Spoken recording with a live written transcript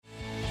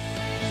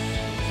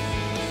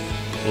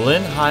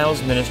Lynn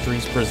Hiles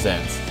Ministries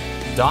presents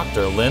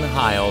Dr. Lynn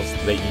Hiles,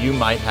 that you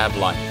might have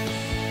life.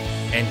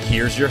 And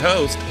here's your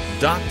host,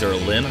 Dr.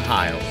 Lynn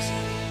Hiles.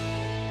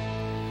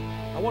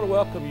 I want to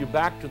welcome you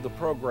back to the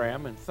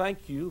program and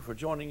thank you for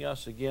joining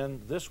us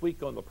again this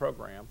week on the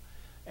program.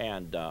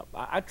 And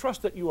I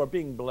trust that you are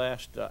being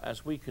blessed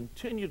as we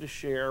continue to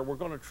share. We're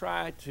going to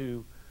try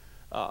to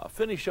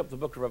finish up the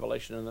book of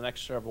Revelation in the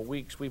next several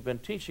weeks. We've been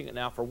teaching it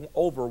now for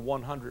over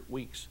 100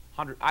 weeks.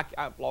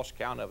 I've lost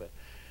count of it.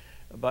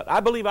 But I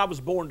believe I was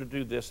born to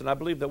do this, and I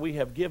believe that we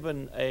have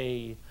given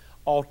an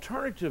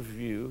alternative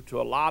view to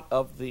a lot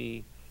of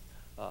the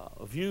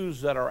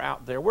views that are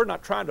out there. We're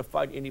not trying to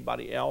fight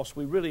anybody else.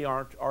 We really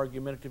aren't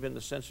argumentative in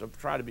the sense of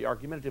trying to be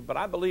argumentative, but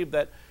I believe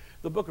that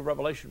the book of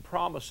Revelation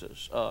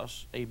promises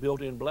us a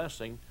built-in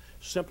blessing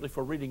simply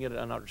for reading it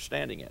and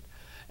understanding it.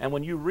 And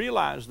when you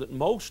realize that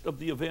most of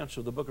the events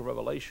of the book of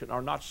Revelation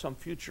are not some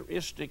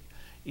futuristic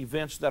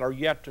events that are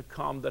yet to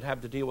come that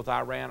have to deal with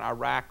Iran,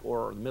 Iraq,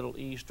 or the Middle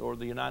East, or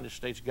the United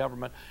States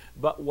government,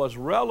 but was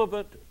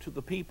relevant to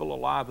the people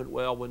alive and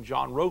well when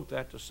John wrote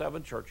that to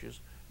 7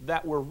 churches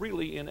that were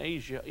really in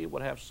Asia, it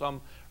would have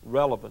some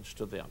relevance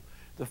to them.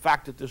 The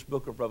fact that this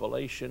book of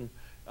Revelation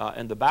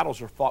and the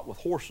battles are fought with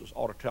horses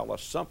ought to tell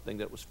us something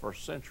that was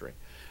first century.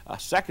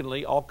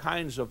 Secondly, all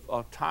kinds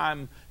of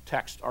time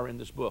texts are in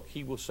this book.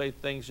 He will say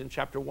things in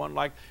chapter 1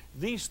 like,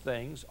 these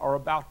things are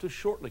about to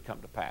shortly come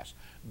to pass.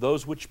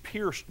 Those which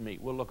pierced me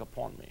will look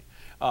upon me.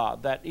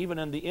 That even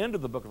in the end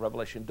of the book of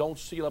Revelation, don't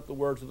seal up the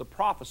words of the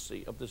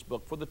prophecy of this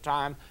book, for the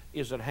time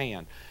is at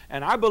hand.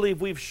 And I believe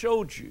we've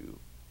showed you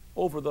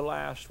over the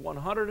last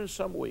 100 and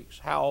some weeks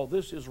how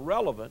this is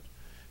relevant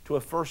to a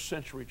first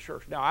century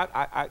church. Now,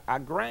 I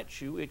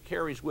grant you it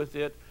carries with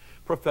it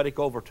prophetic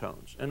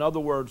overtones. In other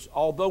words,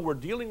 although we're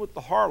dealing with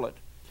the harlot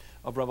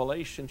of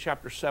Revelation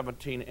chapter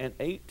 17 and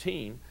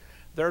 18,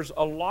 there's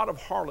a lot of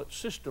harlot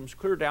systems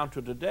clear down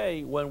to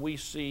today when we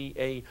see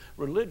a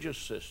religious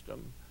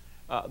system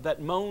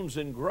that moans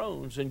and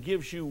groans and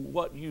gives you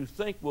what you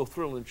think will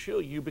thrill and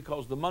chill you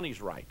because the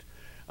money's right.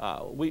 But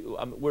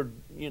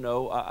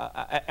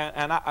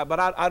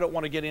I don't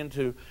want to get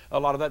into a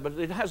lot of that, but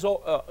it has,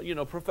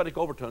 prophetic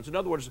overtones. In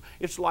other words,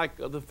 it's like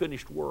the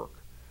finished work.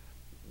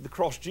 The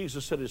cross,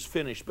 Jesus said, is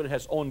finished, but it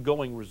has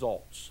ongoing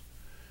results.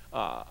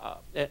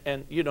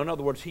 In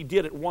other words, he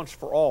did it once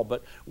for all,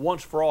 but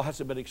once for all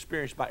hasn't been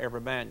experienced by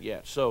every man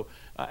yet. So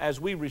as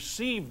we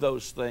receive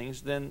those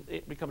things, then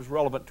it becomes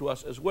relevant to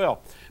us as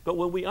well. But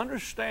when we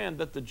understand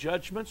that the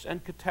judgments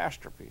and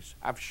catastrophes,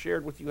 I've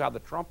shared with you how the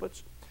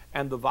trumpets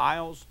and the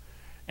vials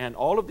and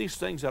all of these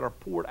things that are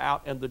poured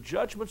out and the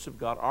judgments of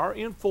God are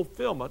in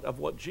fulfillment of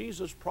what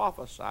Jesus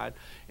prophesied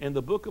in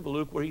the book of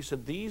Luke, where he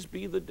said, these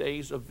be the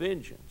days of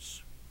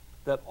vengeance,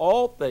 that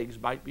all things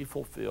might be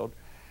fulfilled,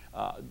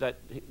 that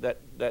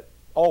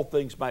all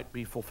things might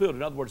be fulfilled.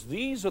 In other words,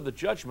 these are the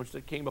judgments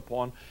that came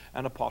upon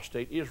an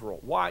apostate Israel.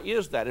 Why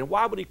is that? And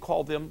why would he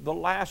call them the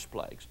last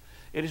plagues?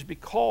 It is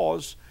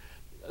because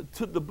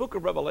the book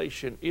of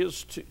Revelation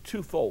is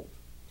twofold.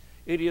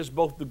 It is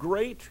both the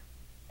great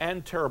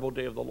and terrible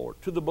day of the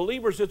Lord. To the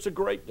believers, it's a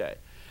great day.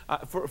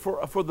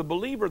 For the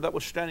believer that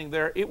was standing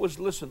there, it was,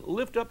 listen,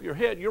 lift up your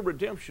head, your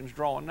redemption's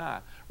drawing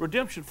nigh.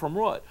 Redemption from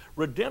what?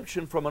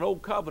 Redemption from an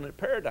old covenant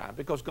paradigm,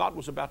 because God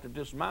was about to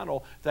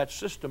dismantle that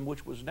system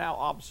which was now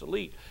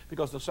obsolete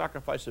because the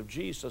sacrifice of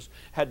Jesus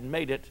had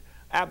made it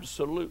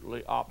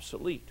absolutely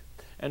obsolete.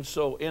 And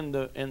so in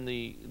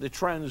the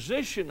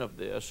transition of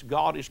this,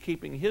 God is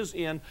keeping his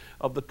end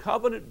of the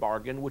covenant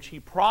bargain, which he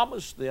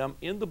promised them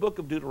in the book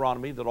of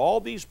Deuteronomy, that all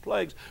these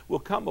plagues will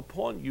come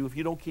upon you if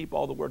you don't keep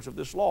all the words of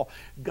this law.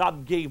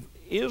 God gave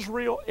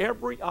Israel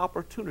every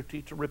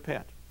opportunity to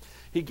repent.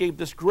 He gave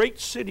this great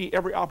city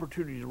every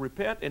opportunity to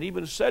repent, and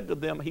even said to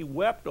them, he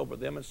wept over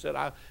them and said,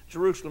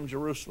 Jerusalem,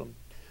 Jerusalem,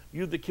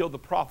 you that killed the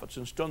prophets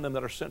and stoned them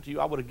that are sent to you,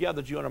 I would have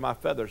gathered you under my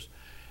feathers.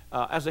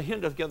 As a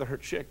hen doth gather her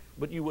chick,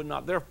 but you would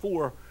not.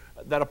 Therefore,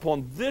 that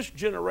upon this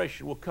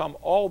generation will come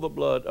all the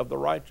blood of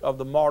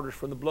the martyrs,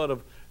 from the blood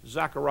of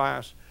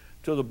Zacharias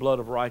to the blood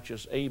of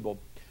righteous Abel.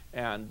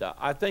 And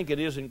I think it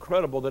is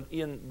incredible that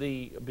in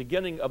the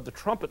beginning of the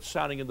trumpet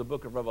sounding in the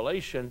book of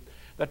Revelation,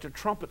 that the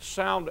trumpets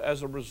sound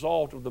as a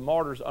result of the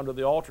martyrs under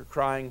the altar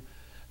crying,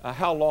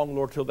 how long,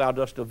 Lord, till thou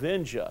dost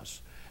avenge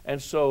us? And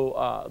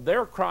so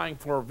they're crying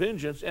for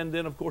vengeance, and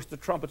then, of course, the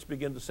trumpets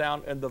begin to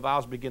sound and the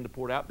vials begin to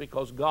pour out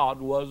because God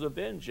was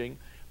avenging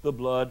the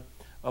blood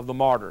of the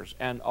martyrs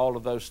and all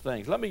of those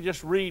things. Let me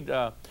just read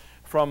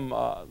from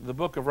the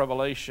book of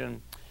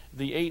Revelation,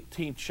 the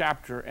 18th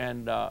chapter,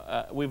 and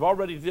we've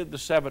already did the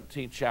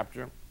 17th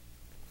chapter.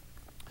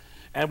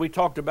 And we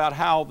talked about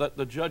how that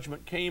the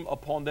judgment came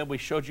upon them. We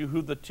showed you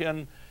who the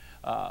 10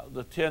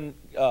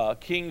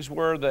 kings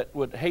were that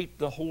would hate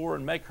the whore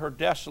and make her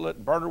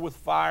desolate, burn her with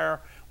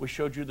fire. We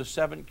showed you the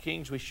 7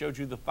 kings. We showed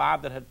you the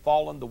 5 that had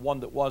fallen, the one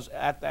that was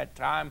at that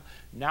time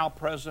now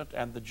present,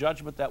 and the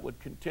judgment that would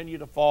continue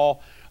to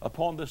fall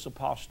upon this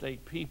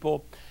apostate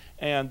people.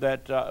 and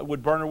that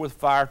would burn her with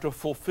fire to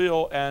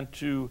fulfill and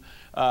to,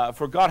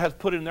 for God hath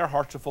put in their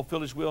hearts to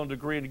fulfill his will and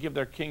decree and to give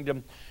their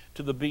kingdom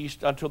to the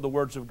beast until the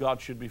words of God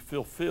should be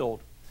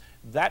fulfilled.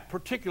 That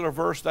particular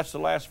verse, that's the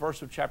last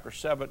verse of chapter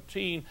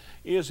 17,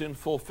 is in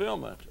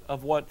fulfillment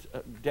of what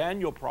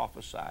Daniel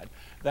prophesied,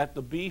 that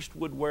the beast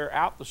would wear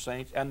out the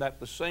saints and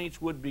that the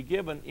saints would be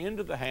given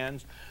into the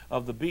hands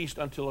of the beast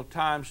until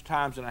times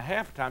and a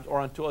half times, or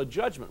until a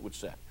judgment would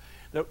set.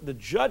 The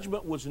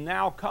judgment was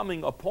now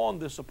coming upon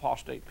this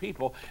apostate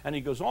people, and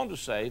he goes on to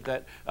say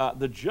that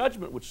the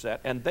judgment would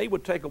set, and they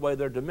would take away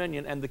their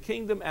dominion, and the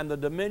kingdom and the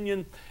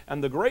dominion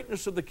and the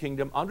greatness of the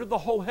kingdom under the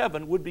whole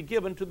heaven would be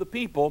given to the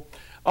people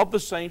of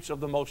the saints of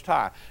the Most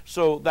High.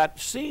 So that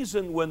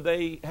season when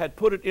they had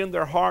put it in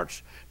their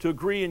hearts to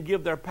agree and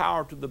give their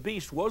power to the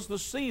beast was the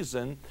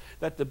season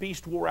that the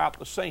beast wore out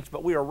the saints.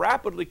 But we are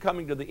rapidly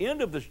coming to the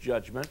end of this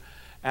judgment.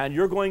 And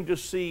you're going to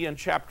see in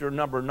chapter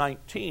number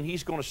 19,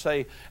 he's going to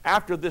say,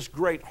 after this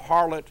great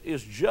harlot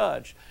is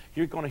judged,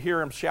 you're going to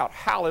hear him shout,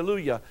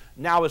 hallelujah,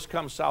 now has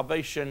come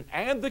salvation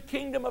and the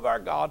kingdom of our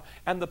God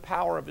and the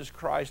power of his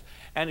Christ.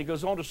 And he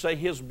goes on to say,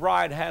 his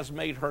bride has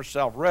made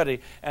herself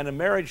ready, and a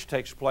marriage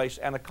takes place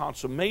and a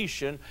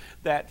consummation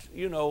that,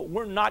 you know,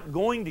 we're not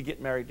going to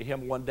get married to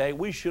him one day.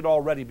 We should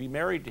already be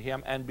married to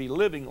him and be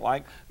living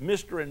like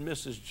Mr. and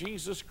Mrs.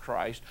 Jesus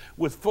Christ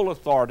with full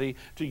authority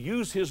to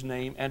use his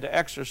name and to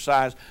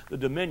exercise the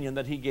dominion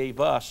that he gave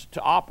us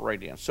to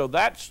operate in. So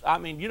that's, I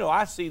mean, you know,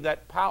 I see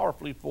that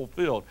powerfully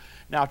fulfilled.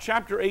 Now,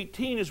 chapter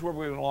 18 is where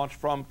we're going to launch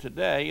from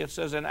today. It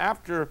says, and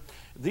after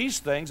these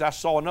things I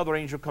saw another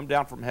angel come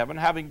down from heaven,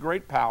 having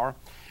great power,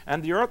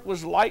 and the earth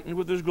was lightened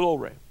with his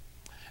glory.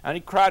 And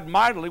he cried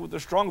mightily with a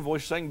strong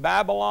voice, saying,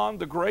 Babylon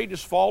the great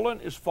is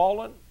fallen,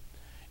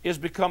 is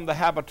become the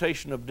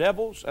habitation of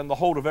devils, and the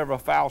hold of every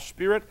foul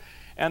spirit,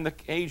 and the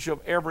cage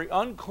of every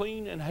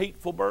unclean and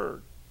hateful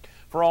bird.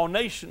 For all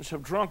nations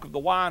have drunk of the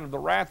wine of the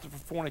wrath of her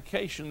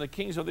fornication. The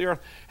kings of the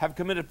earth have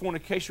committed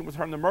fornication with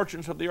her, and the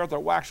merchants of the earth are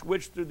waxed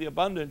rich through the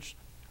abundance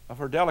of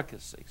her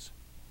delicacies.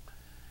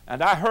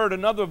 And I heard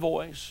another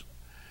voice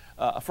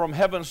from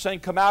heaven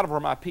saying, Come out of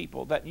her, my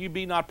people, that you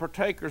be not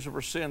partakers of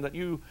her sin, that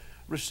you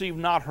receive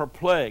not her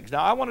plagues.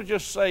 Now, I want to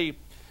just say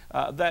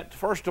that,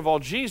 first of all,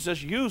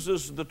 Jesus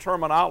uses the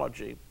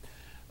terminology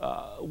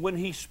when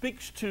he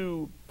speaks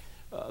to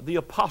the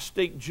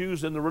apostate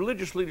Jews and the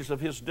religious leaders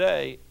of his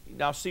day.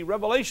 Now see,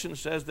 Revelation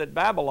says that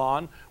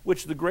Babylon,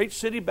 which the great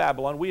city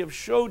Babylon, we have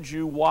showed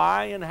you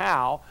why and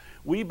how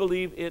we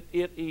believe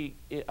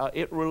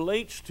it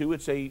relates to,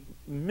 it's a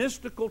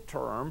mystical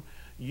term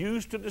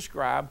used to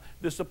describe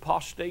this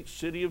apostate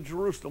city of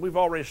Jerusalem. We've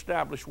already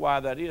established why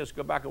that is.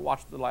 Go back and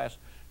watch the last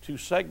two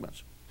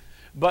segments.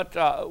 But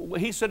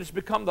he said it's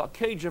become the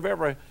cage of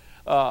every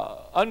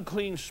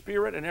unclean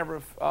spirit, and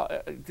every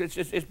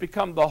it's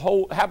become the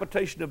whole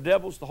habitation of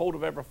devils, the hold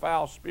of every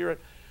foul spirit,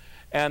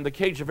 and the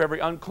cage of every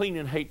unclean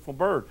and hateful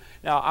bird.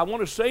 Now, I want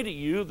to say to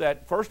you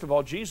that, first of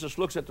all, Jesus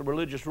looks at the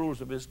religious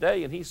rulers of his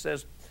day, and he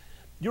says,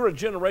 you're a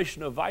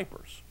generation of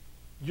vipers.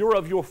 You're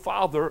of your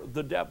father,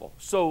 the devil.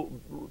 So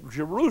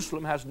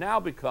Jerusalem has now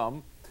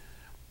become,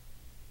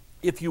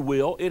 if you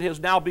will, it has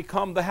now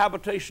become the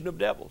habitation of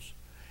devils.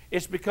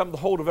 It's become the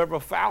hold of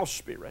every foul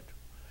spirit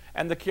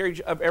and the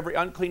cage of every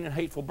unclean and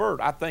hateful bird.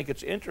 I think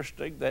it's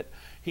interesting that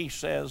he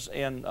says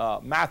in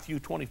Matthew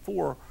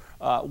 24,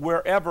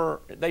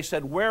 wherever, they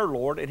said, where,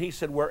 Lord? And he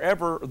said,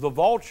 wherever the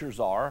vultures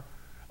are,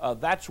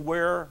 that's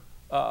where,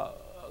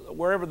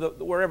 wherever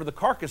the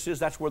carcass is,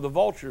 that's where the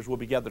vultures will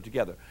be gathered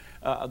together.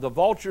 The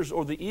vultures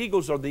or the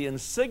eagles or the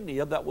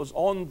insignia that was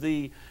on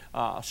the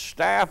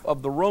staff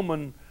of the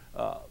Roman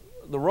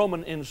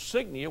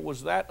insignia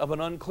was that of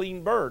an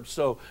unclean bird.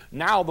 So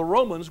now the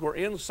Romans were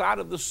inside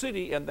of the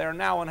city, and they're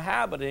now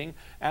inhabiting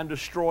and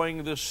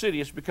destroying the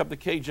city. It's become the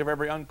cage of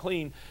every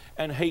unclean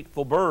and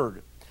hateful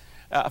bird.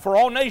 For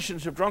all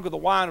nations have drunk of the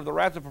wine of the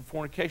wrath of her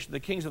fornication. The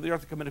kings of the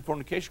earth have committed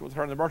fornication with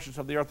her, and the merchants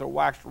of the earth are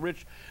waxed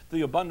rich through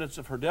the abundance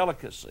of her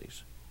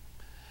delicacies.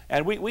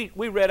 And we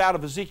read out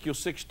of Ezekiel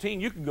 16.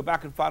 You can go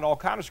back and find all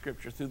kind of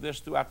scripture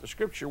throughout the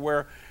scripture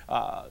where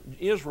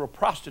Israel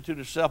prostituted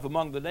herself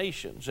among the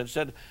nations and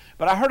said,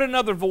 but I heard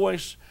another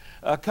voice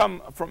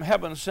come from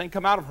heaven saying,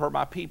 Come out of her,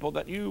 my people,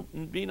 that you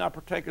be not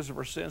partakers of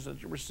her sins,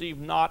 that you receive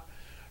not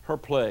her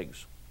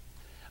plagues.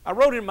 I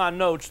wrote in my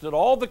notes that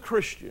all the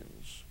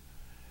Christians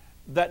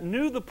that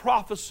knew the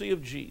prophecy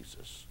of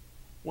Jesus,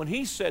 when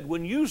he said,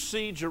 when you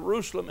see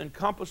Jerusalem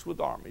encompassed with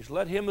armies,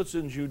 let him that's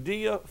in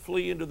Judea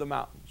flee into the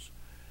mountains.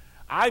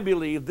 I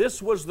believe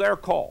this was their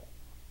call,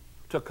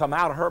 to come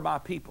out of her, my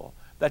people,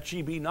 that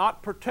ye be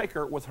not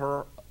partaker with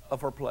her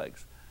of her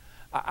plagues.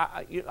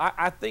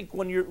 I think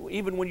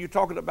even when you're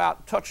talking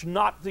about touch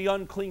not the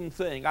unclean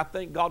thing, I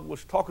think God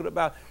was talking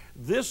about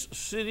this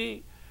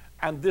city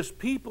and this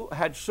people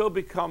had so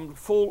become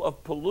full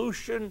of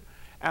pollution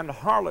and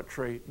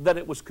harlotry that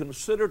it was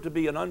considered to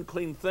be an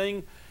unclean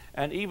thing.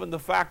 And even the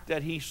fact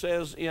that he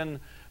says in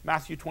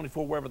Matthew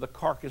 24, wherever the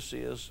carcass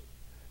is,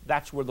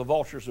 that's where the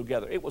vultures will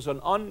gather. It was an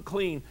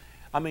unclean,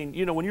 I mean,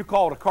 you know, when you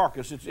call it a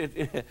carcass,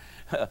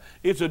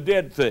 it's a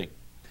dead thing.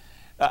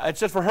 It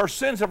says, for her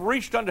sins have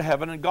reached unto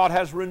heaven, and God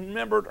has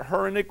remembered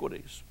her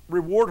iniquities.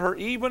 Reward her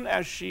even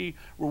as she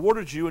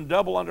rewarded you, and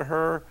double unto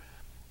her,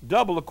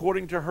 double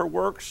according to her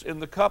works. In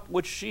the cup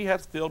which she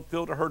hath filled,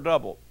 fill to her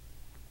double.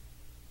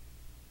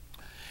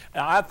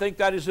 Now, I think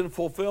that is in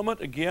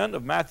fulfillment, again,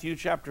 of Matthew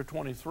chapter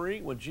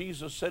 23, when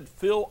Jesus said,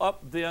 fill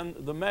up then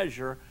the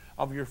measure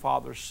of your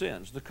father's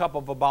sins. The cup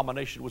of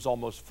abomination was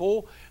almost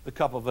full. The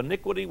cup of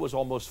iniquity was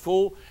almost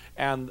full.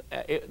 And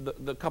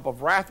the cup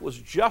of wrath was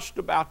just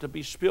about to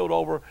be spilled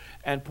over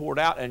and poured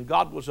out. And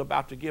God was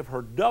about to give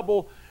her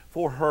double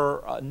for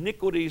her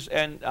iniquities.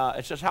 And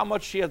it says how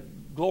much she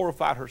had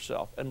glorified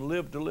herself and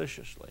lived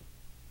deliciously.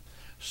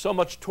 So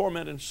much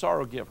torment and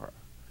sorrow give her.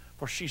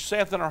 For she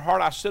saith in her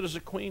heart, I sit as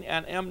a queen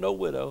and am no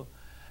widow,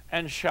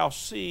 and shall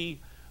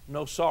see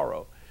no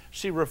sorrow.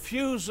 She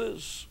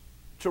refuses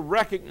to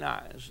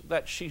recognize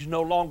that she's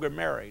no longer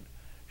married.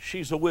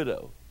 She's a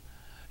widow.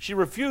 She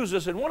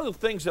refuses, and one of the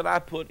things that I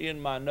put in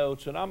my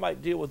notes, and I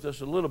might deal with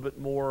this a little bit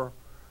more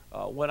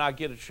when I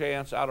get a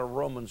chance out of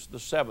Romans, the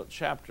 7th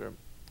chapter,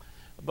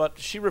 but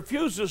she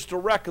refuses to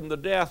reckon the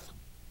death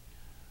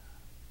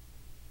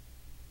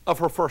of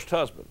her first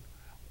husband,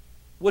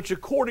 which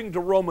according to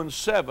Romans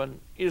 7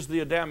 is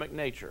the Adamic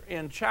nature.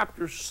 In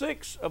chapter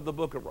 6 of the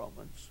book of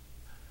Romans,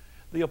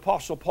 the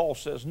Apostle Paul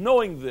says,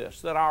 knowing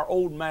this, that our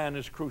old man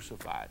is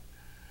crucified,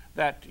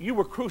 that you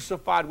were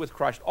crucified with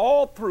Christ.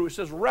 All through, it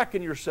says,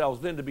 reckon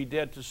yourselves then to be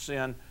dead to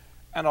sin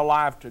and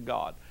alive to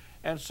God.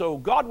 And so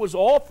God was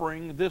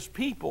offering this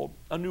people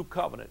a new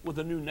covenant with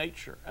a new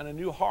nature and a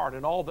new heart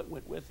and all that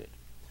went with it.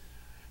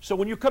 So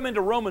when you come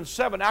into Romans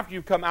 7, after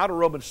you come out of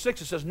Romans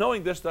 6, it says,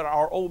 knowing this, that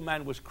our old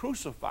man was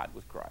crucified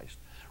with Christ.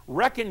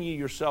 Reckon ye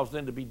yourselves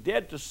then to be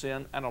dead to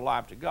sin and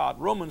alive to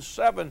God. Romans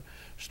 7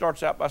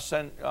 starts out by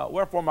saying,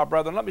 wherefore, my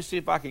brethren, let me see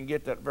if I can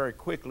get that very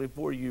quickly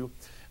for you,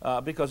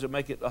 because it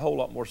make it a whole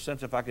lot more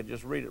sense if I could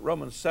just read it.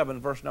 Romans 7,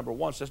 verse number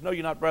 1 says, know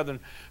ye not, brethren,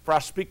 for I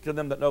speak to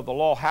them that know the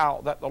law, how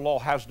that the law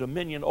has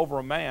dominion over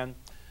a man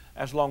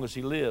as long as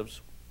he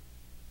lives.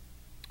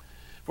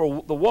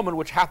 For the woman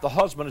which hath the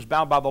husband is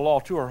bound by the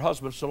law to her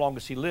husband so long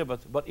as he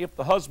liveth. But if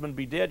the husband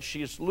be dead,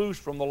 she is loosed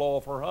from the law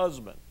of her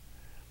husband.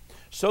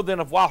 So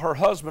then, if while her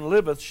husband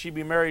liveth, she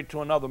be married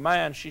to another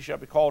man, she shall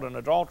be called an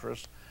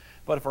adulteress.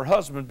 But if her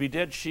husband be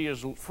dead, she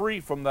is free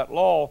from that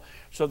law,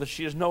 so that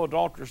she is no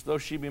adulteress, though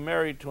she be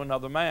married to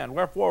another man.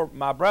 Wherefore,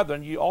 my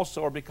brethren, ye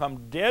also are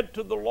become dead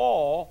to the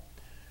law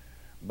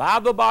by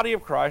the body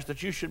of Christ,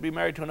 that you should be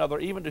married to another,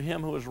 even to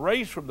him who is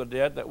raised from the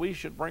dead, that we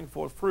should bring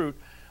forth fruit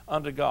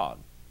unto God.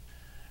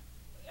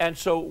 And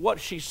so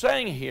what she's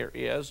saying here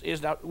is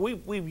now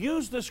we've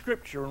used this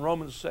scripture in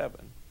Romans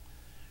 7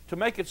 to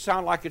make it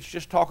sound like it's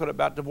just talking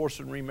about divorce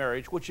and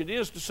remarriage, which it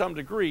is to some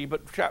degree,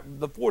 but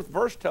the 4th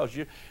verse tells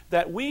you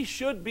that we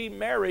should be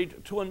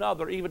married to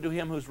another, even to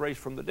him who's raised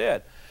from the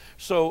dead.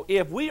 So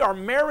if we are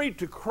married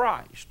to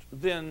Christ,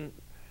 then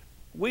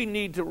we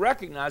need to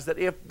recognize that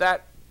if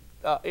that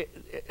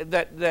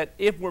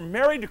if we're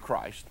married to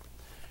Christ,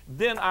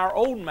 then our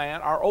old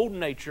man, our old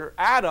nature,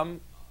 Adam,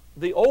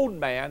 the old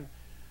man,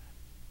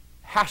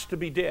 has to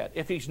be dead.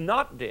 If he's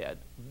not dead,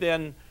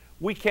 then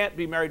we can't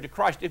be married to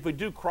Christ. If we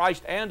do,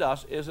 Christ and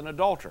us is an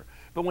adulterer.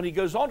 But when he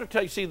goes on to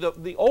tell you, see,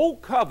 the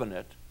old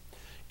covenant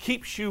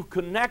keeps you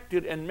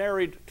connected and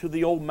married to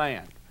the old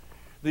man.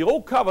 The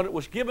old covenant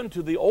was given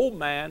to the old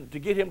man to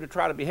get him to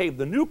try to behave.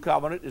 The new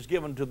covenant is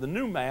given to the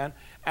new man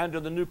and to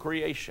the new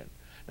creation.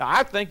 Now,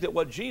 I think that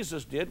what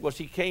Jesus did was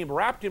he came,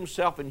 wrapped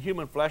himself in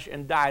human flesh,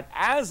 and died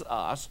as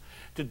us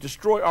to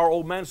destroy our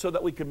old man so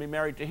that we can be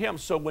married to him.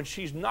 So when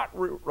she's not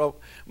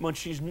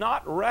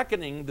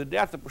reckoning the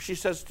death, she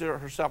says to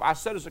herself, I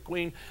said as a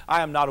queen,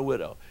 I am not a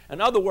widow.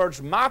 In other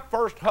words, my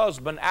first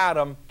husband,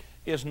 Adam,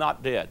 is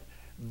not dead.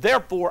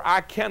 Therefore, I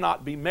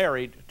cannot be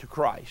married to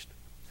Christ.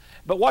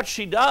 But what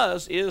she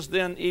does is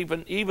then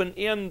even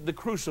in the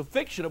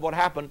crucifixion of what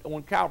happened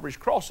on Calvary's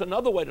cross,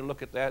 another way to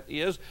look at that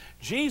is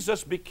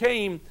Jesus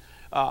became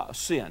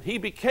sin. He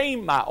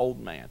became my old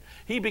man.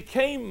 He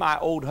became my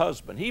old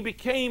husband. He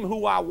became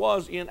who I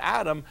was in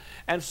Adam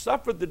and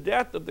suffered the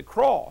death of the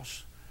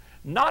cross,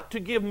 not to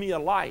give me a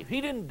life.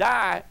 He didn't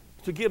die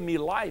to give me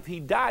life. He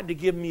died to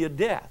give me a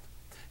death.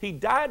 He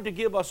died to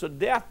give us a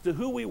death to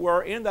who we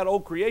were in that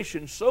old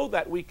creation so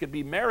that we could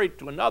be married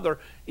to another,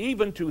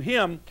 even to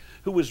him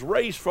who was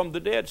raised from the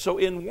dead. So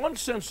in one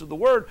sense of the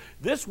word,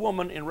 this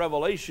woman in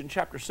Revelation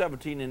chapter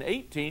 17 and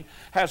 18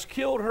 has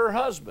killed her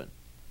husband.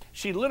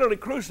 She literally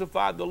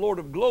crucified the Lord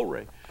of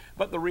glory.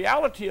 But the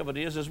reality of it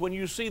is when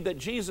you see that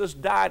Jesus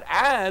died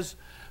as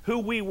who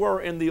we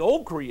were in the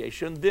old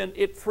creation, then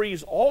it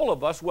frees all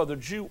of us, whether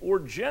Jew or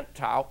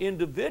Gentile,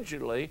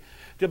 individually,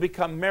 to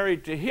become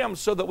married to him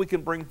so that we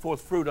can bring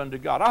forth fruit unto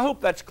God. I hope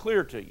that's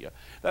clear to you,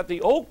 that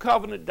the old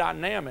covenant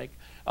dynamic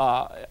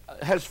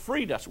has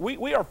freed us.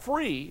 We are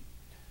free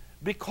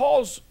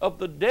because of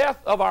the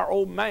death of our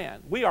old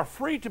man. We are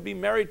free to be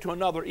married to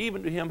another,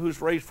 even to him who's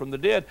raised from the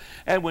dead.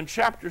 And when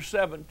chapter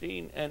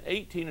 17 and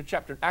 18 and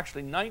chapter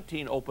actually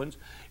 19 opens,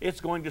 it's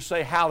going to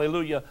say,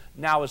 hallelujah,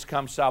 now has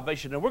come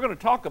salvation. And we're going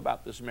to talk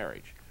about this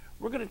marriage.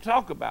 We're going to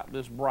talk about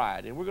this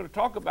bride, and we're going to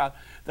talk about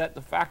that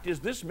the fact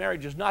is this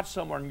marriage is not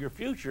somewhere in your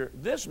future.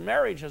 This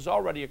marriage has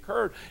already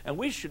occurred, and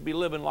we should be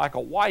living like a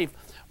wife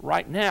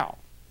right now.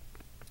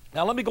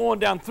 Now let me go on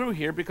down through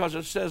here, because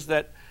it says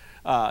that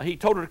he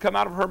told her to come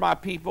out of her, my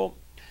people,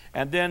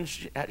 and then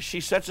she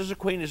sets as a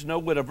queen, is no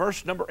widow.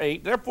 Verse number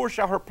 8, therefore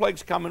shall her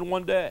plagues come in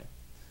one day,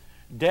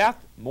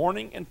 death,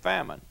 mourning, and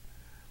famine,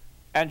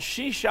 and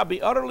she shall be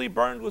utterly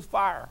burned with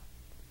fire,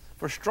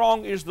 for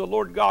strong is the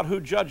Lord God who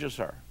judges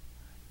her.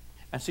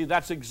 And see,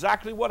 that's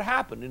exactly what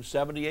happened in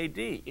 70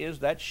 A.D., is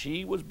that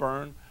she was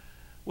burned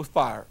with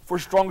fire. For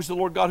strong is the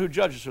Lord God who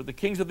judges her. The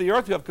kings of the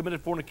earth who have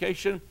committed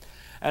fornication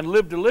and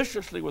lived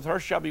deliciously with her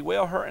shall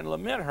bewail her and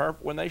lament her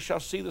when they shall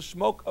see the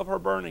smoke of her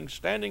burning,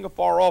 standing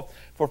afar off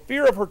for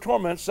fear of her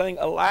torment, saying,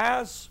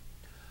 Alas,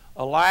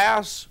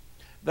 alas,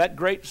 that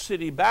great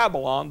city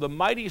Babylon, the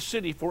mighty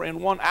city, for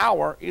in 1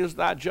 hour is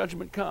thy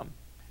judgment come.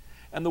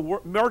 And the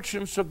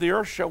merchants of the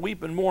earth shall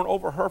weep and mourn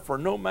over her, for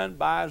no man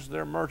buys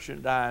their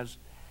merchandise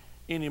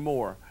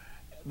anymore.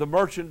 The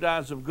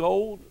merchandise of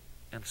gold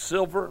and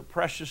silver and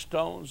precious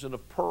stones and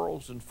of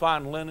pearls and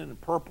fine linen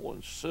and purple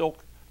and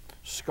silk,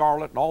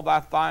 scarlet, and all thy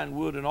fine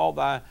wood and all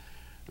thy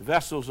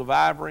vessels of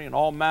ivory and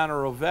all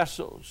manner of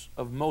vessels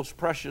of most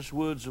precious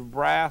woods of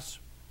brass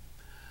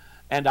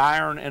and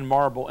iron and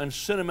marble, and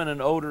cinnamon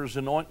and odors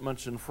and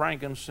ointments and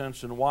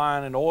frankincense and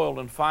wine and oil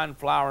and fine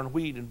flour and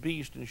wheat and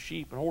beast and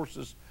sheep and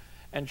horses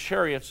and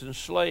chariots and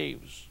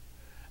slaves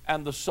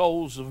and the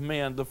souls of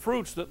men. The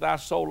fruits that thy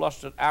soul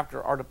lusted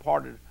after are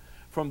departed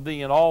from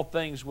thee, and all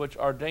things which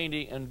are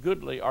dainty and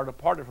goodly are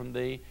departed from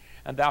thee,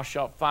 and thou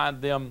shalt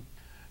find them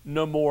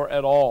no more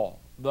at all.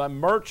 The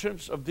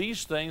merchants of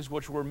these things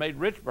which were made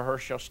rich by her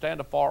shall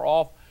stand afar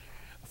off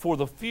for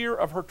the fear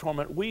of her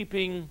torment,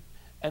 weeping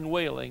and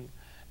wailing,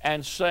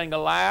 and saying,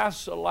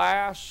 Alas,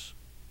 alas,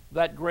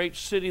 that great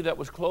city that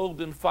was clothed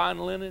in fine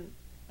linen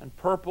and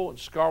purple and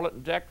scarlet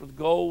and decked with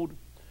gold,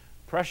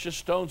 precious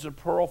stones and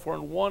pearl, for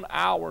in 1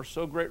 hour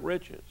so great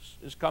riches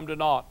is come to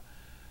naught.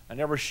 And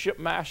every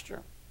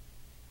shipmaster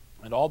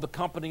and all the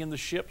company in the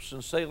ships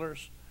and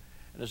sailors,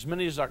 and as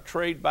many as are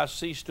trade by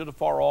sea, stood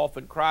afar off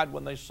and cried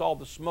when they saw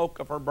the smoke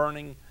of her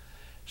burning,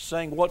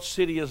 saying, What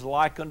city is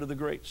like unto the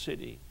great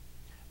city?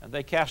 And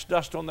they cast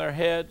dust on their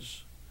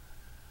heads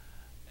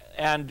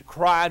and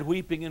cried,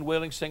 weeping and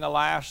wailing, saying,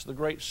 Alas, the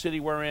great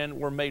city wherein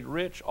were made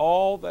rich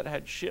all that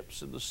had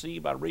ships in the sea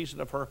by reason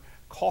of her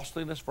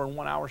costliness, for in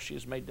 1 hour she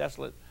is made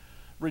desolate.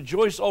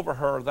 Rejoice over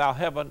her, thou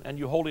heaven, and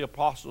you holy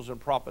apostles and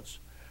prophets,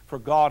 for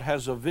God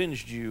has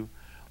avenged you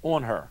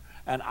on her.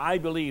 And I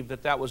believe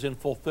that that was in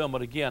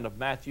fulfillment again of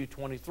Matthew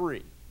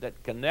 23,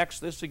 that connects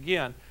this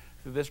again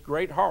to this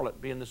great harlot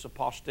being this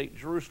apostate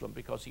Jerusalem,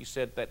 because he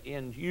said that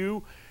in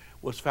you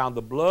was found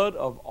the blood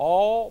of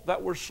all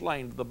that were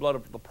slain, the blood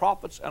of the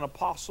prophets and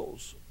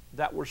apostles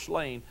that were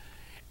slain.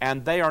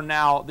 And they are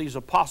now, these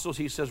apostles,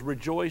 he says,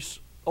 rejoice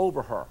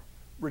over her.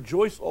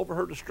 Rejoice over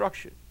her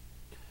destruction.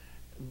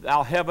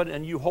 Thou heaven,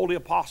 and you holy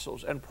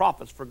apostles and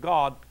prophets, for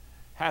God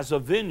has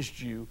avenged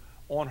you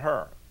on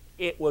her.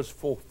 It was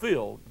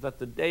fulfilled that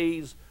the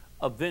days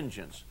of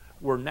vengeance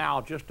were now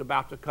just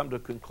about to come to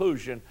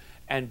conclusion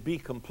and be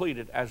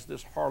completed as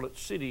this harlot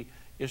city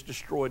is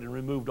destroyed and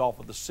removed off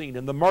of the scene.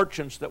 And the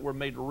merchants that were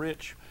made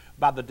rich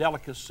by the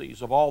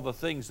delicacies of all the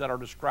things that are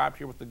described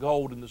here with the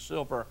gold and the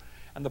silver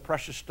and the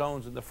precious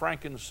stones and the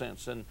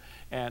frankincense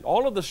and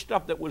all of the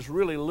stuff that was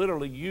really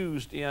literally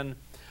used in,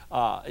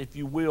 if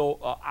you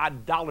will,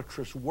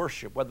 idolatrous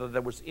worship, whether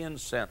there was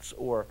incense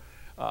or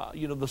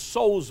the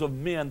souls of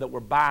men that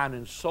were buying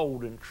and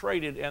sold and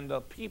traded, and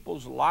the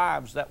people's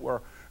lives that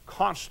were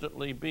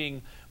constantly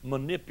being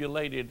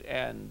manipulated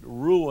and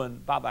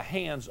ruined by the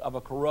hands of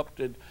a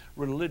corrupted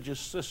religious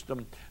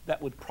system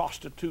that would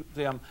prostitute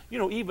them.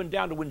 Even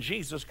down to when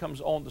Jesus comes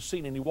on the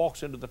scene and he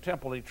walks into the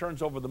temple and he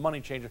turns over the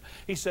money changer.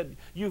 He said,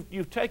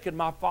 you've taken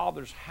my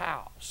Father's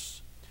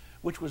house,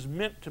 which was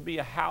meant to be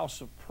a house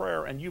of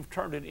prayer, and you've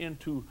turned it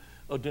into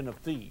a den of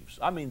thieves.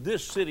 I mean,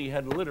 this city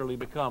had literally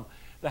become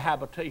the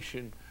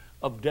habitation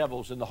of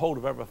devils and the hold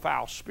of every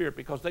foul spirit,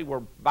 because they were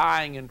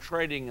buying and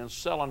trading and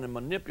selling and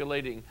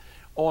manipulating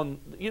on,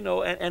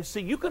 and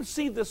see, you can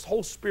see this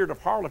whole spirit of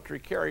harlotry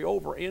carry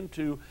over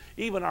into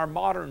even our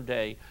modern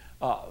day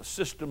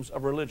systems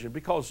of religion,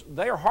 because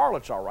they are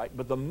harlots, all right,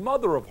 but the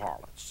mother of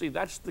harlots, see,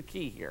 that's the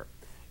key here,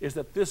 is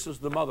that this is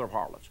the mother of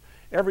harlots.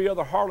 Every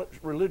other harlot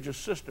religious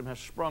system has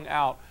sprung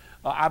out,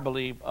 I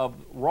believe, of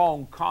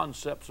wrong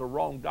concepts or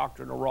wrong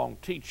doctrine or wrong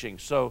teaching.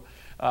 So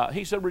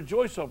he said,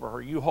 rejoice over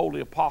her, you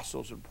holy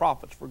apostles and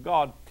prophets, for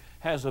God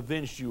has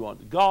avenged you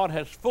on. God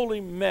has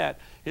fully met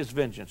his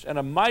vengeance. And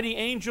a mighty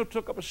angel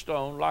took up a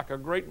stone like a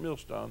great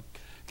millstone,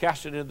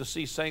 cast it into the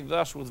sea, saying,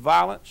 Thus with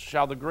violence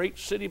shall the great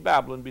city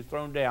Babylon be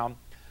thrown down,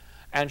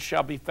 and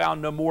shall be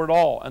found no more at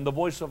all. And the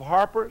voice of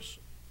harpers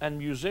and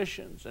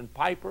musicians and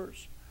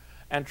pipers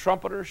and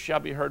trumpeters shall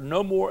be heard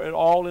no more at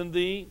all in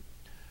thee.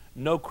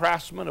 No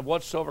craftsman of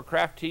whatsoever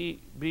craft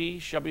he be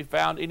shall be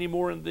found any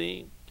more in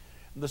thee.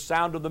 The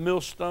sound of the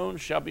millstone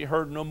shall be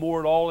heard no more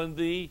at all in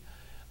thee.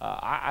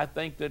 I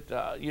think that,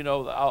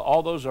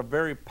 all those are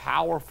very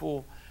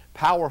powerful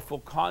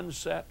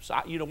concepts.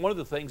 One of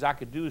the things I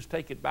could do is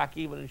take it back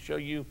even and show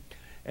you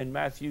in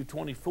Matthew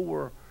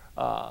 24,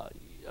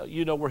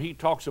 where he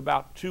talks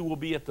about two will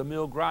be at the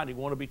mill grinding,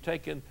 one will be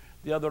taken,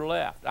 the other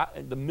left.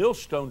 The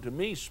millstone to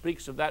me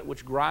speaks of that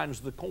which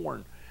grinds the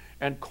corn.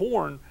 And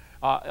corn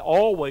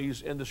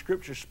always in the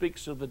Scripture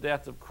speaks of the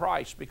death of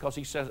Christ, because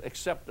he says,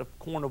 except a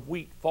corn of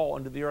wheat fall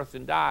into the earth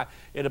and die,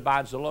 it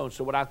abides alone.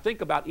 So when I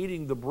think about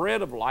eating the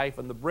bread of life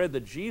and the bread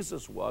that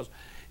Jesus was,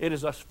 it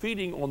is us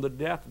feeding on the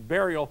death,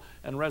 burial,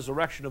 and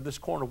resurrection of this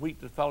corn of wheat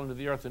that fell into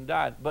the earth and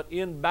died. But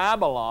in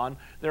Babylon,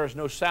 there is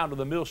no sound of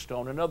the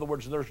millstone. In other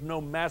words, there's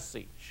no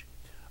message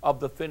of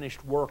the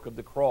finished work of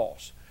the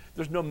cross.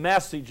 There's no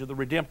message of the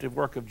redemptive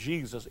work of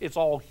Jesus. It's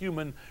all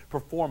human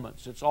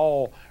performance. It's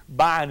all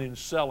buying and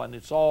selling.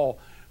 It's all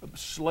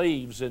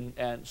slaves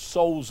and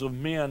souls of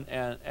men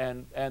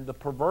and the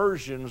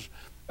perversions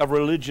of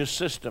religious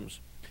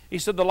systems. He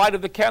said, the light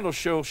of the candle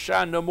shall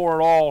shine no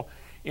more at all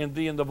in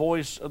thee, and the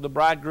voice of the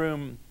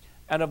bridegroom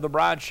and of the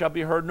bride shall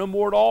be heard no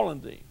more at all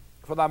in thee.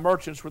 For thy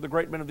merchants were the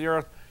great men of the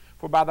earth,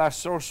 for by thy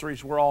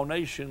sorceries were all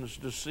nations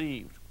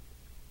deceived.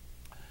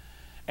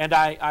 And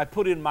I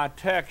put in my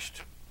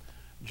text,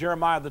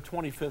 Jeremiah the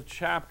 25th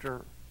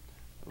chapter,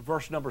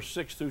 verse number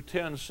 6 through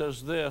 10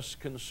 says this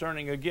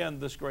concerning again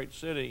this great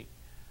city.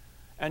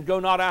 And go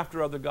not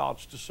after other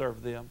gods to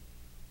serve them,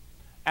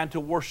 and to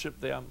worship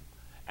them,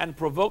 and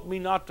provoke me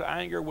not to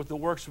anger with the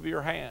works of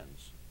your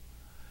hands,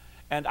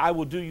 and I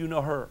will do you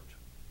no hurt.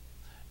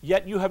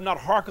 Yet you have not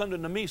hearkened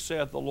unto me,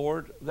 saith the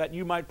Lord, that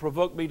you might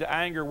provoke me to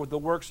anger with the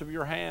works of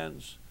your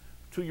hands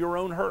to your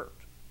own hurt.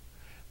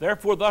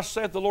 Therefore thus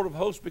saith the Lord of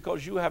hosts,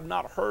 because you have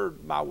not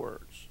heard my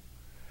words.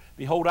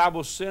 Behold, I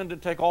will send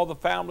and take all the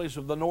families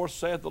of the north,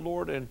 saith the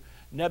Lord, and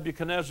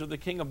Nebuchadnezzar the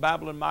king of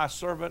Babylon my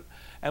servant,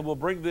 and will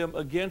bring them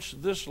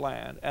against this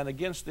land, and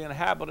against the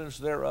inhabitants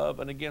thereof,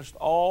 and against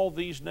all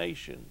these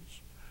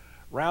nations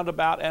round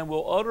about, and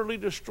will utterly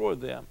destroy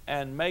them,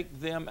 and make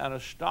them an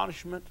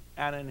astonishment,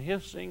 and an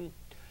hissing,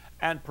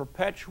 and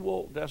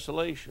perpetual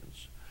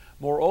desolations.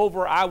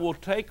 Moreover, I will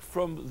take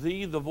from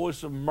thee the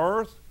voice of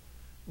mirth,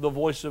 the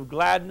voice of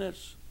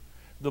gladness,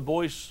 the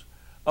voice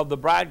of the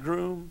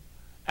bridegroom,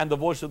 and the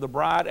voice of the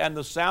bride, and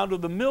the sound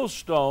of the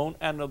millstone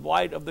and the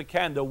light of the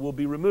candle will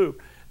be removed.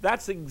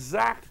 That's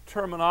exact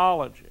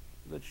terminology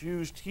that's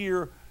used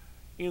here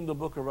in the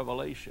book of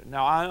Revelation.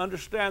 Now, I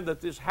understand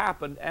that this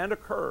happened and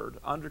occurred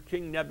under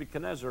King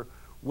Nebuchadnezzar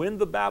when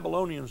the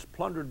Babylonians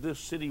plundered this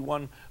city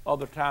one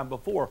other time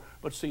before.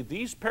 But see,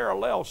 these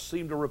parallels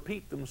seem to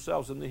repeat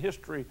themselves in the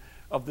history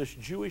of this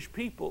Jewish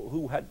people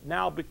who had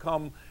now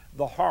become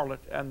the harlot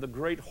and the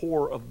great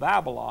whore of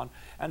Babylon.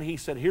 And he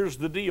said, here's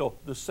the deal.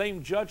 The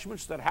same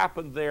judgments that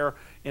happened there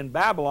in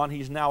Babylon,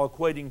 he's now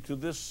equating to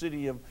this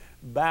city of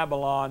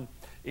Babylon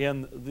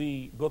in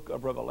the book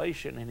of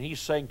Revelation. And he's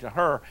saying to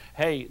her,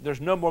 hey,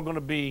 there's no more going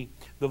to be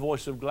the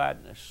voice of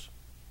gladness,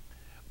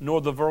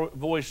 nor the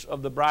voice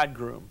of the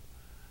bridegroom,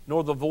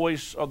 nor the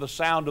voice or the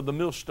sound of the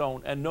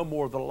millstone, and no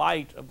more the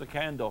light of the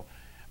candle.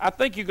 I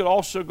think you could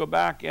also go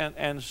back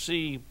and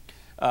see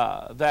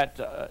that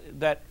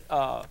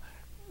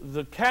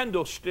the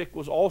candlestick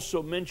was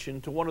also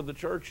mentioned to one of the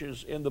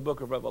churches in the book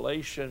of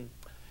Revelation.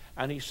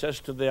 And he says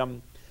to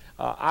them,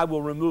 I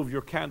will remove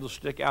your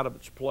candlestick out of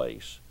its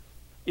place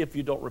if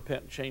you don't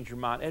repent and change your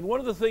mind. And one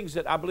of the things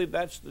that I believe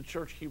that's the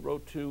church he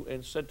wrote to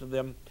and said to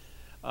them,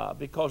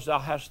 because thou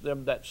hast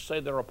them that say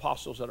they're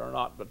apostles that are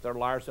not, but they're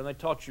liars, and they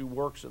taught you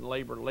works and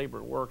labor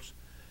and works.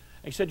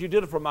 And he said, you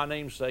did it for my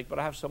name's sake, but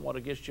I have somewhat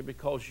against you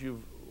because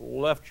you've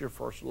left your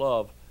first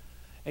love.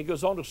 And he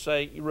goes on to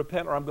say, you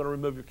repent or I'm going to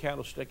remove your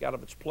candlestick out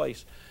of its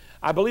place.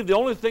 I believe the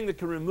only thing that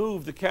can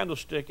remove the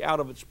candlestick out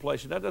of its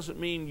place, and that doesn't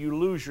mean you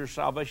lose your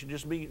salvation, it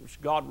just means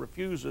God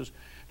refuses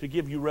to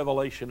give you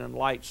revelation and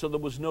light. So there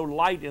was no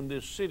light in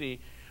this city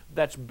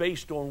that's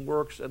based on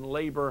works and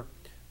labor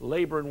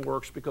and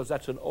works, because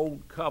that's an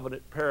old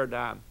covenant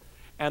paradigm.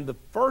 And the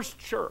first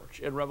church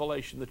in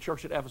Revelation, the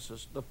church at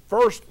Ephesus, the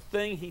first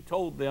thing he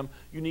told them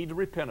you need to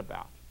repent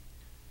about.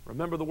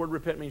 Remember, the word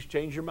repent means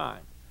change your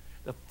mind.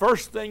 The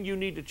first thing you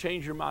need to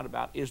change your mind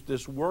about is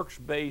this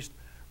works-based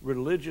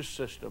religious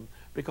system,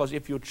 because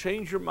if you'll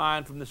change your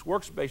mind from this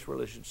works-based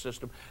religious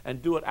system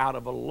and do it out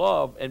of a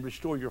love and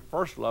restore your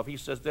first love, he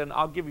says, then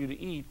I'll give you to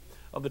eat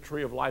of the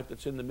tree of life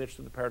that's in the midst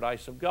of the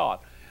paradise of God.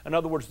 In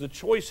other words, the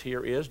choice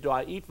here is, do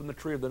I eat from the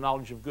tree of the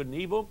knowledge of good and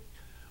evil,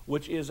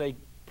 which is a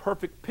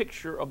perfect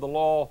picture of the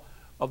law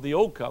of the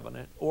old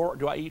covenant, or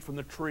do I eat from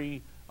the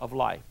tree of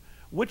life?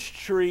 Which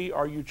tree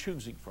are you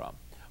choosing from?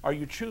 Are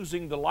you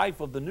choosing the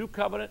life of the new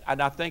covenant?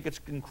 And I think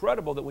it's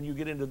incredible that when you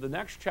get into the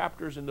next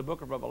chapters in the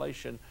book of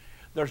Revelation,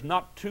 there's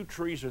not 2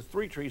 trees or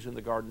 3 trees in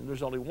the garden.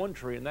 There's only one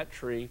tree, and that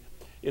tree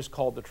is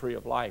called the tree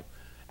of life.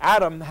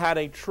 Adam had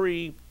a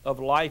tree of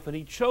life, and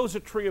he chose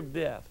a tree of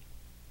death.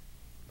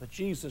 But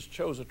Jesus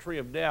chose a tree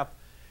of death,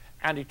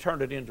 and he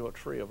turned it into a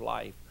tree of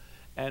life.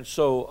 And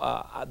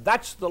so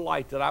that's the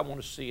light that I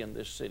want to see in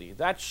this city.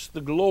 That's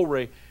the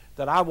glory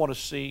that I want to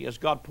see as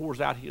God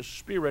pours out his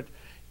Spirit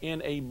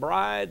in a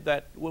bride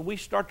that when we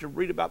start to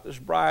read about this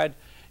bride,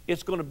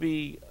 it's going to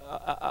be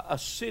a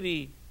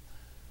city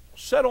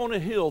set on a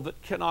hill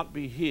that cannot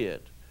be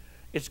hid.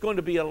 It's going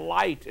to be a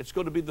light. It's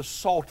going to be the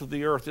salt of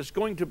the earth. It's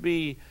going to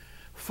be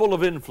full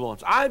of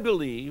influence. I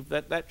believe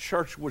that that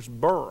church was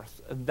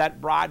birthed, and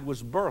that bride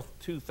was birthed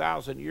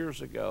 2,000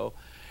 years ago,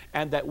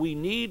 and that we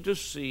need to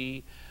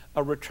see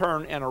a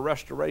return and a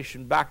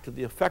restoration back to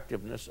the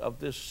effectiveness of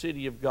this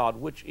city of God,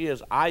 which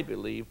is, I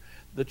believe,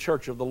 the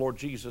church of the Lord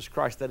Jesus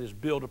Christ that is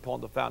built upon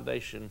the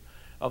foundation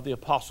of the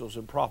apostles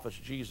and prophets,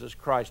 Jesus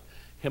Christ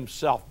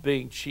himself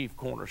being chief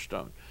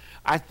cornerstone.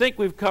 I think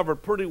we've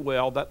covered pretty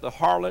well that the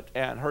harlot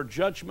and her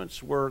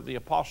judgments were the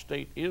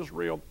apostate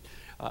Israel,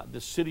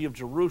 the city of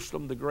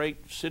Jerusalem, the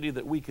great city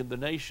that weakened the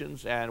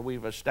nations, and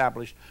we've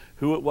established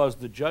who it was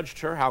that judged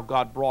her, how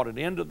God brought an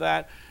end to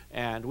that,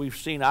 and we've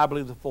seen, I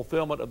believe, the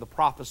fulfillment of the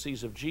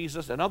prophecies of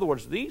Jesus. In other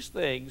words, these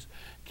things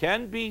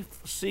can be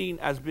seen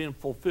as being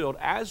fulfilled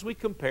as we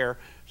compare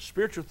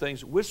spiritual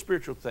things with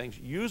spiritual things,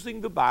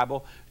 using the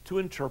Bible to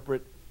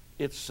interpret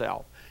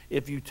itself.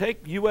 If you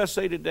take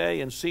USA Today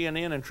and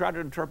CNN and try to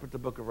interpret the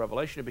book of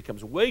Revelation, it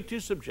becomes way too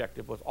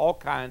subjective with all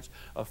kinds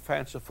of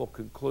fanciful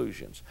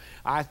conclusions.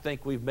 I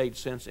think we've made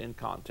sense in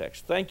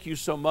context. Thank you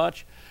so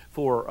much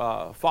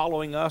for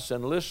following us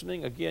and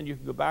listening. Again, you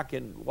can go back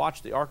and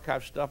watch the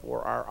archive stuff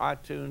or our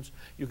iTunes.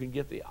 You can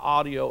get the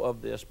audio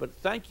of this. But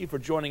thank you for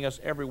joining us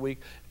every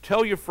week.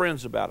 Tell your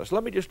friends about us.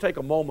 Let me just take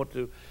a moment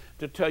to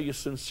tell you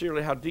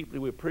sincerely how deeply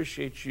we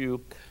appreciate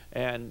you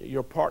and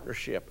your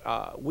partnership.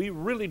 We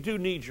really do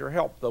need your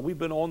help, though. We've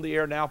been on the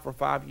air now for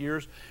 5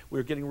 years.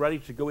 We're getting ready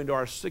to go into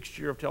our 6th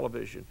year of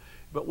television.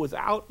 But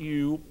without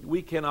you,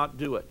 we cannot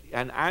do it.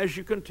 And as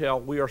you can tell,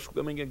 we are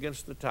swimming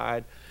against the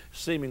tide,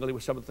 seemingly,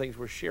 with some of the things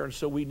we're sharing.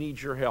 So we need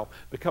your help.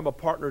 Become a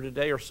partner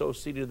today or so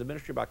seated in the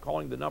ministry by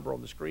calling the number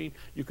on the screen.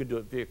 You can do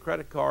it via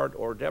credit card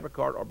or debit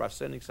card or by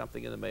sending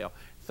something in the mail.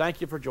 Thank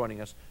you for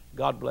joining us.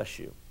 God bless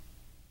you.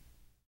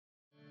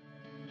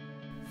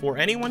 For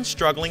anyone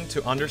struggling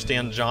to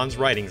understand John's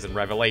writings in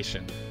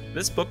Revelation,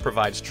 this book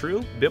provides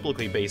true,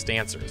 biblically based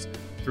answers.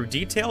 Through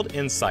detailed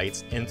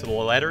insights into the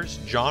letters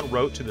John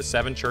wrote to the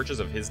 7 churches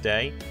of his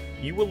day,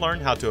 you will learn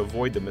how to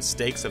avoid the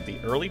mistakes of the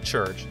early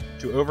church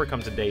to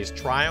overcome today's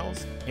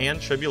trials and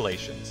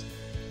tribulations.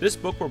 This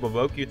book will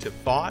provoke you to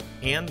thought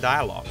and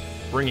dialogue,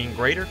 bringing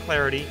greater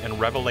clarity and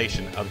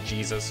revelation of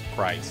Jesus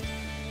Christ.